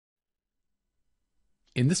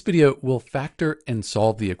In this video, we'll factor and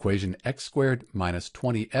solve the equation x squared minus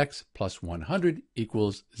 20x plus 100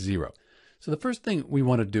 equals 0. So the first thing we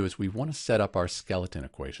want to do is we want to set up our skeleton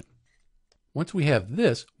equation. Once we have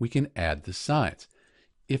this, we can add the signs.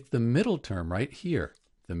 If the middle term right here,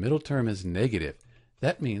 the middle term is negative,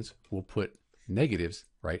 that means we'll put negatives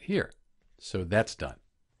right here. So that's done.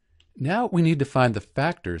 Now we need to find the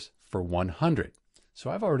factors for 100. So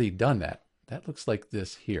I've already done that. That looks like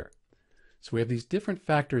this here. So we have these different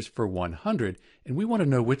factors for 100, and we want to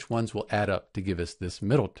know which ones will add up to give us this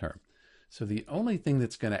middle term. So the only thing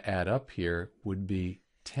that's going to add up here would be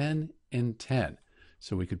 10 and 10.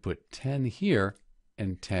 So we could put 10 here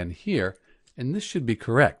and 10 here, and this should be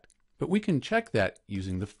correct. But we can check that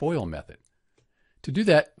using the FOIL method. To do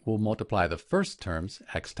that, we'll multiply the first terms,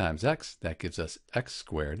 x times x, that gives us x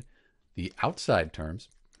squared. The outside terms,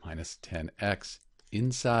 minus 10x,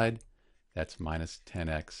 inside, that's minus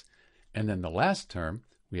 10x. And then the last term,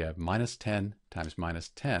 we have minus 10 times minus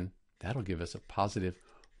 10. That'll give us a positive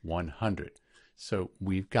 100. So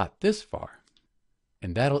we've got this far,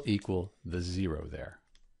 and that'll equal the 0 there.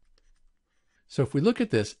 So if we look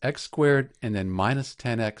at this, x squared and then minus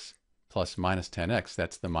 10x plus minus 10x,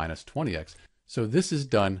 that's the minus 20x. So this is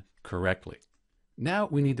done correctly. Now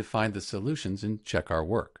we need to find the solutions and check our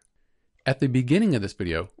work. At the beginning of this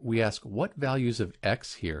video, we asked what values of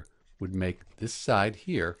x here would make this side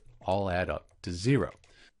here all add up to 0.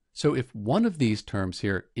 So if one of these terms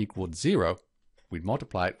here equaled 0, we'd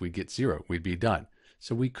multiply it, we'd get 0, we'd be done.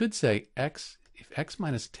 So we could say if x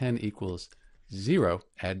minus 10 equals 0,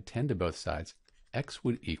 add 10 to both sides, x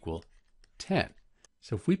would equal 10.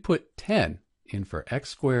 So if we put 10 in for x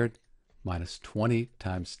squared minus 20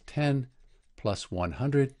 times 10 plus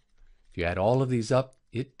 100, if you add all of these up,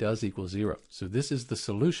 it does equal 0. So this is the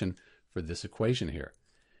solution for this equation here.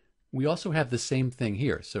 We also have the same thing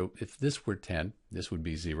here. So if this were 10, this would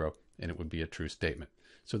be 0, and it would be a true statement.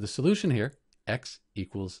 So the solution here, x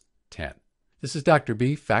equals 10. This is Dr.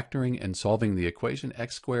 B factoring and solving the equation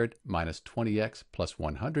x squared minus 20x plus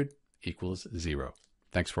 100 equals 0.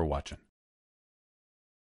 Thanks for watching.